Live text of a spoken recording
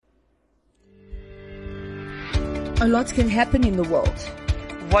A lot can happen in the world.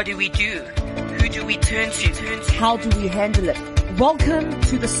 What do we do? Who do we turn to? How do we handle it? Welcome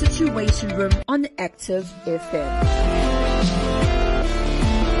to the Situation Room on Active FM.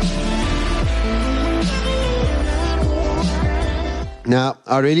 Now,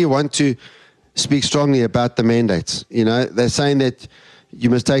 I really want to speak strongly about the mandates. You know, they're saying that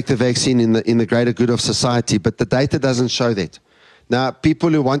you must take the vaccine in the greater good of society, but the data doesn't show that. Now, people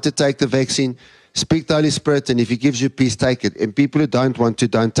who want to take the vaccine, speak the Holy Spirit, and if He gives you peace, take it. And people who don't want to,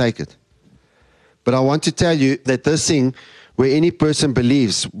 don't take it. But I want to tell you that this thing, where any person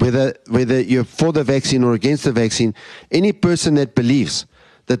believes, whether you're for the vaccine or against the vaccine, any person that believes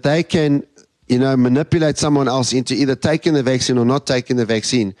that they can, manipulate someone else into either taking the vaccine or not taking the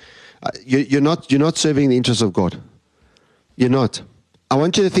vaccine, you're not serving the interests of God. You're not. I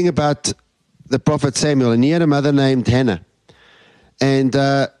want you to think about the prophet Samuel, and he had a mother named Hannah. And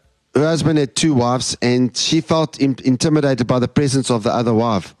her husband had 2 wives, and she felt intimidated by the presence of the other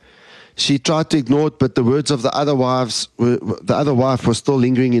wife. She tried to ignore it, but the words of the other wife was still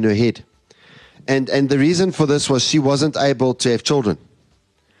lingering in her head. And the reason for this was she wasn't able to have children.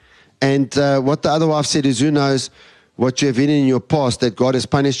 And what the other wife said is, who knows what you have hidden in your past that God has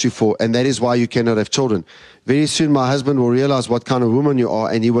punished you for, and that is why you cannot have children. Very soon my husband will realize what kind of woman you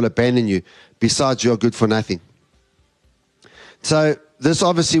are, and he will abandon you. Besides, you are good for nothing. So this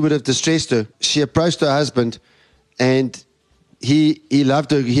obviously would have distressed her. She approached her husband, and he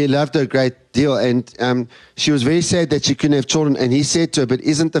loved her. He loved her a great deal, and she was very sad that she couldn't have children. And he said to her, "But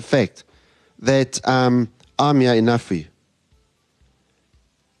isn't the fact that I'm here enough for you?"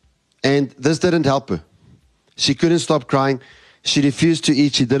 And this didn't help her. She couldn't stop crying. She refused to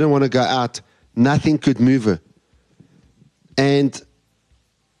eat. She didn't want to go out. Nothing could move her. And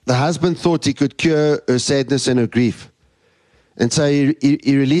the husband thought he could cure her sadness and her grief. And so he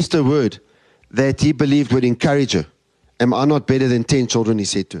released a word that he believed would encourage her. "Am I not better than 10 children?" he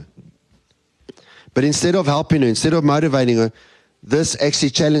said to her. But instead of helping her, instead of motivating her, this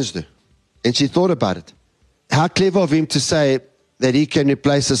actually challenged her. And she thought about it. How clever of him to say that he can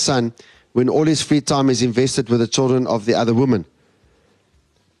replace his son when all his free time is invested with the children of the other woman.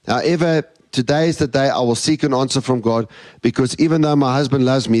 However, today is the day I will seek an answer from God, because even though my husband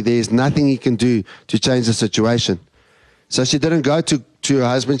loves me, there is nothing he can do to change the situation. So she didn't go to her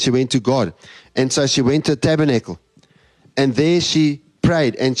husband, she went to God. And so she went to a tabernacle. And there she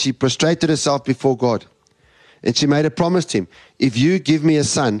prayed and she prostrated herself before God. And she made a promise to him, "If you give me a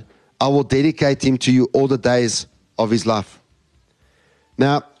son, I will dedicate him to you all the days of his life."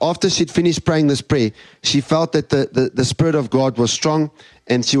 Now, after she'd finished praying this prayer, she felt that the Spirit of God was strong,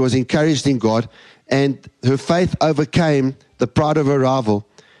 and she was encouraged in God, and her faith overcame the pride of her rival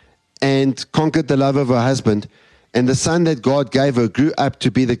and conquered the love of her husband, and the son that God gave her grew up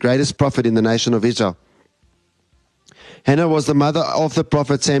to be the greatest prophet in the nation of Israel. Hannah was the mother of the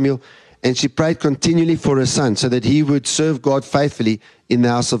prophet Samuel, and she prayed continually for her son so that he would serve God faithfully in the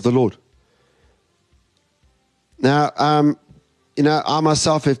house of the Lord. Now, I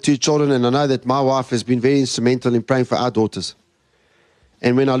myself have 2 children, and I know that my wife has been very instrumental in praying for our daughters.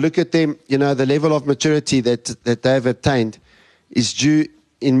 And when I look at them, the level of maturity that they have attained is due,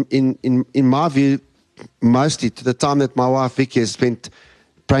 in my view, mostly to the time that my wife Vicky has spent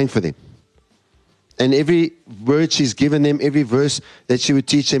praying for them. And every word she's given them, every verse that she would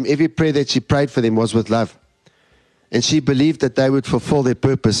teach them, every prayer that she prayed for them was with love. And she believed that they would fulfill their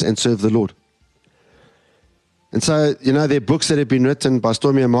purpose and serve the Lord. And so, there are books that have been written by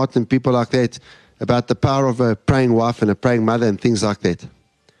Stormie Omartian and people like that about the power of a praying wife and a praying mother and things like that.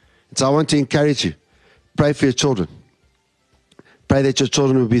 And so I want to encourage you. Pray for your children. Pray that your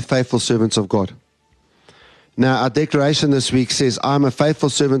children will be faithful servants of God. Now, our declaration this week says, "I am a faithful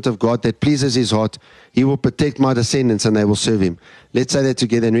servant of God that pleases His heart. He will protect my descendants and they will serve Him." Let's say that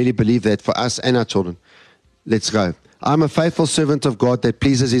together and really believe that for us and our children. Let's go. "I'm a faithful servant of God that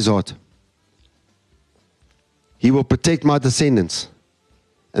pleases His heart. He will protect my descendants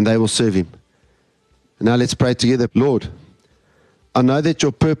and they will serve Him." And now let's pray together. "Lord, I know that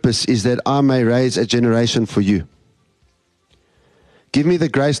your purpose is that I may raise a generation for you. Give me the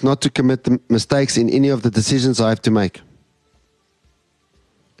grace not to commit the mistakes in any of the decisions I have to make.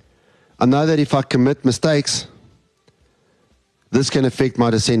 I know that if I commit mistakes, this can affect my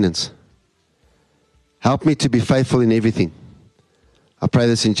descendants. Help me to be faithful in everything. I pray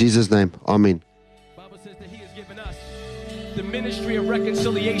this in Jesus' name. Amen." The Bible says that He has given us the ministry of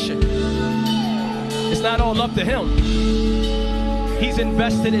reconciliation. It's not all up to Him. He's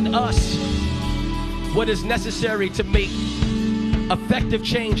invested in us what is necessary to make effective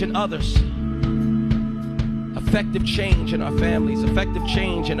change in others, effective change in our families, effective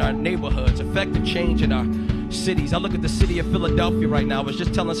change in our neighborhoods, effective change in our cities. I look at the city of Philadelphia right now. I was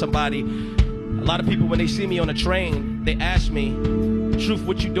just telling somebody, a lot of people, when they see me on a train, they ask me, Truth,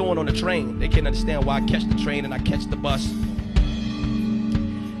 what you doing on the train? They can't understand why I catch the train and I catch the bus.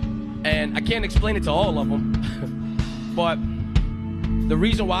 And I can't explain it to all of them. But the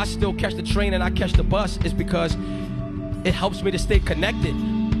reason why I still catch the train and I catch the bus is because it helps me to stay connected.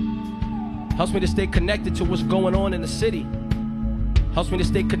 Helps me to stay connected to what's going on in the city. Helps me to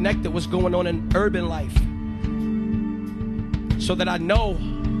stay connected to what's going on in urban life. So that I know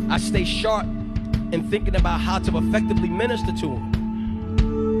I stay sharp in thinking about how to effectively minister to them.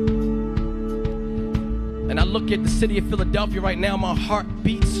 And I look at the city of Philadelphia right now, my heart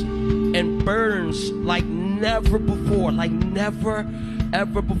beats and burns like never before, like never,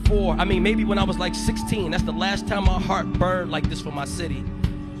 ever before. I mean, maybe when I was like 16, that's the last time my heart burned like this for my city.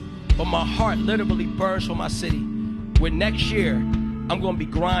 But my heart literally burns for my city. Where next year, I'm going to be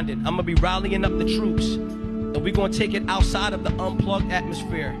grinding. I'm going to be rallying up the troops. And we're going to take it outside of the unplugged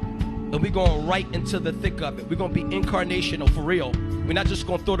atmosphere. And we're going right into the thick of it. We're going to be incarnational for real. We're not just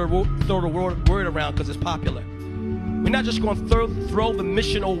going to throw the word around because it's popular. We're not just going to throw the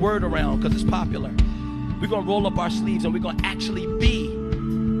missional word around because it's popular. We're going to roll up our sleeves and we're going to actually be,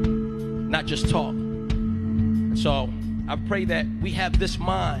 not just talk. And so I pray that we have this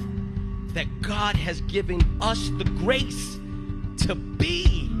mind that God has given us the grace to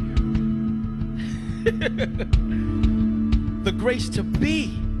be. The grace to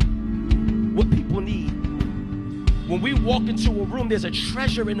be what people need. When we walk into a room, there's a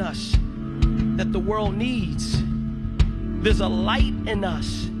treasure in us that the world needs. There's a light in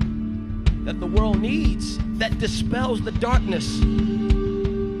us that the world needs that dispels the darkness.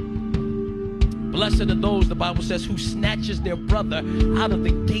 Blessed are those, the Bible says, who snatches their brother out of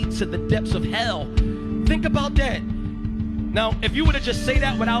the gates of the depths of hell. Think about that. Now, if you were to just say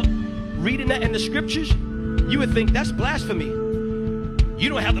that without reading that in the scriptures, you would think that's blasphemy. You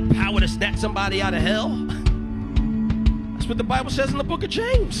don't have the power to snatch somebody out of hell. That's what the Bible says in the book of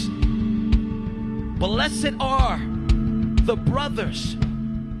James. Blessed are the brothers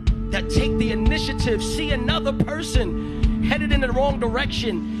that take the initiative, see another person headed in the wrong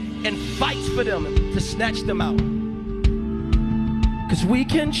direction and fights for them to snatch them out. Because we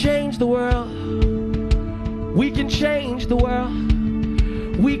can change the world. We can change the world.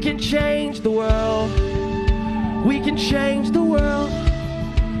 We can change the world. We can change the world.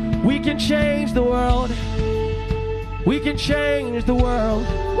 We can change the world. We can change the world.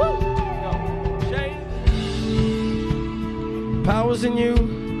 Woo! Change. Power's in you.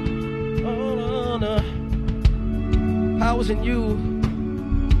 Oh, no, no. Power's in you.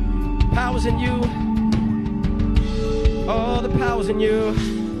 Power's in you. Oh, the power's in you.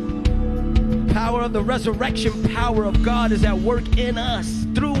 Power of the resurrection power of God is at work in us,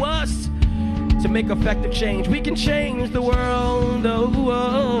 through us, to make effective change. We can change the world.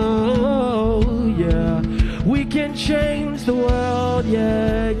 Oh, yeah. We can change the world.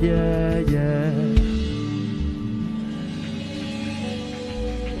 Yeah, yeah, yeah.